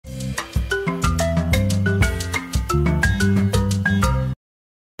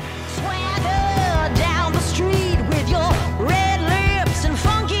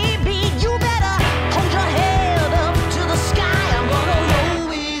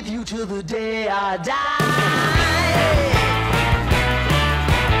till the day I die.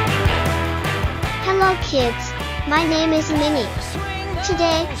 Hello kids, my name is Minnie.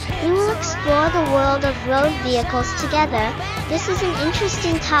 Today, we will explore the world of road vehicles together. This is an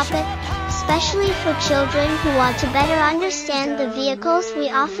interesting topic, especially for children who want to better understand the vehicles we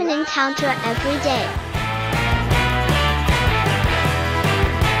often encounter every day.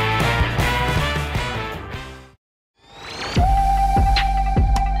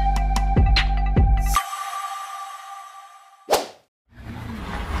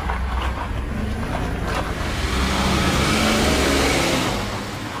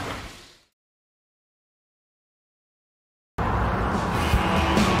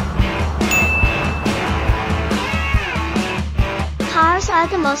 Cars are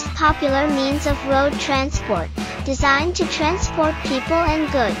the most popular means of road transport, designed to transport people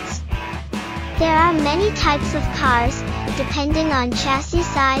and goods. There are many types of cars, depending on chassis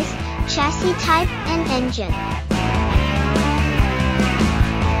size, chassis type, and engine.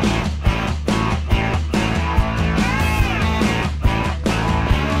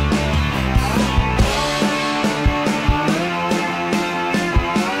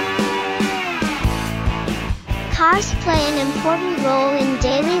 Cars play an important role in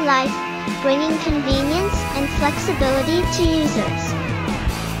daily life, bringing convenience and flexibility to users.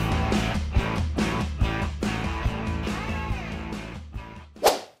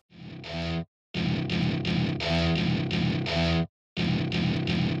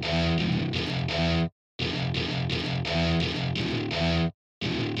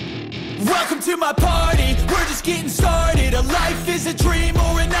 Welcome to my party, we're just getting started. A life is a dream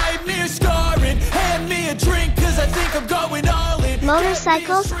or a nightmare scarring. Hand me a drink cause I think I'm going all in.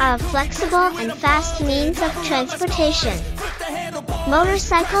 Motorcycles are a flexible and fast means of transportation.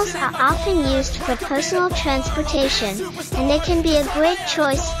 Motorcycles are often used for personal transportation, and they can be a great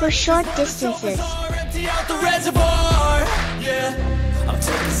choice for short distances. I'm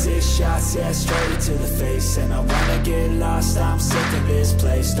taking 6 shots, yeah, straight to the face. And I wanna get lost, I'm sick of this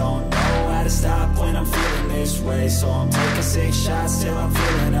place. Don't know how to stop when I'm feeling this way. So I'm taking 6 shots till I'm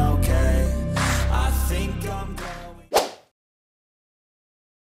feeling okay. I think I'm going.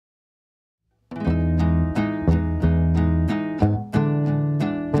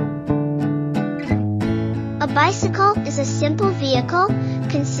 A bicycle is a simple vehicle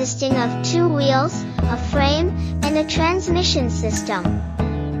consisting of 2 wheels, a frame, and a transmission system.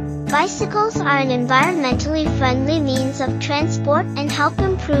 Bicycles are an environmentally friendly means of transport and help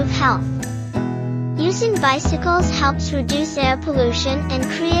improve health. Using bicycles helps reduce air pollution and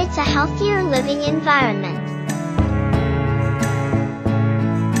creates a healthier living environment.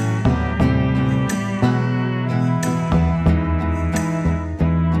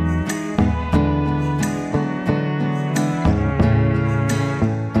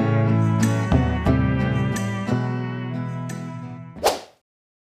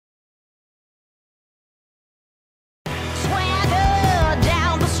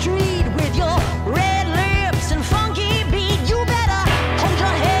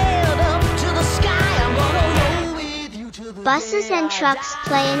 Buses and trucks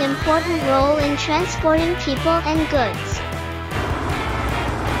play an important role in transporting people and goods.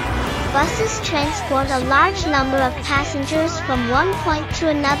 Buses transport a large number of passengers from one point to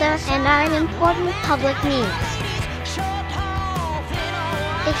another and are an important public means.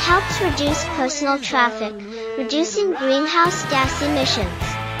 It helps reduce personal traffic, reducing greenhouse gas emissions.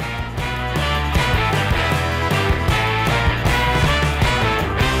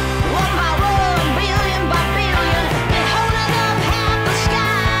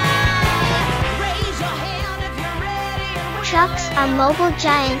 Trucks are mobile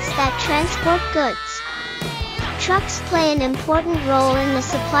giants that transport goods. Trucks play an important role in the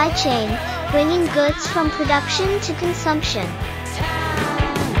supply chain, bringing goods from production to consumption.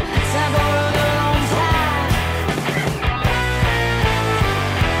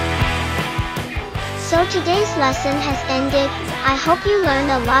 So today's lesson has ended. I hope you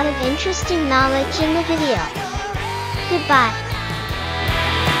learned a lot of interesting knowledge in the video. Goodbye.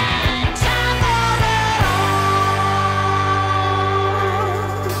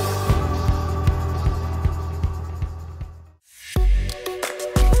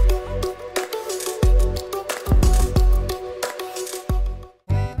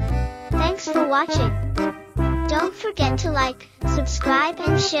 Thanks for watching. Don't forget to like, subscribe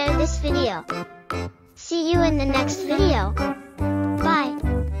and share this video. See you in the next video.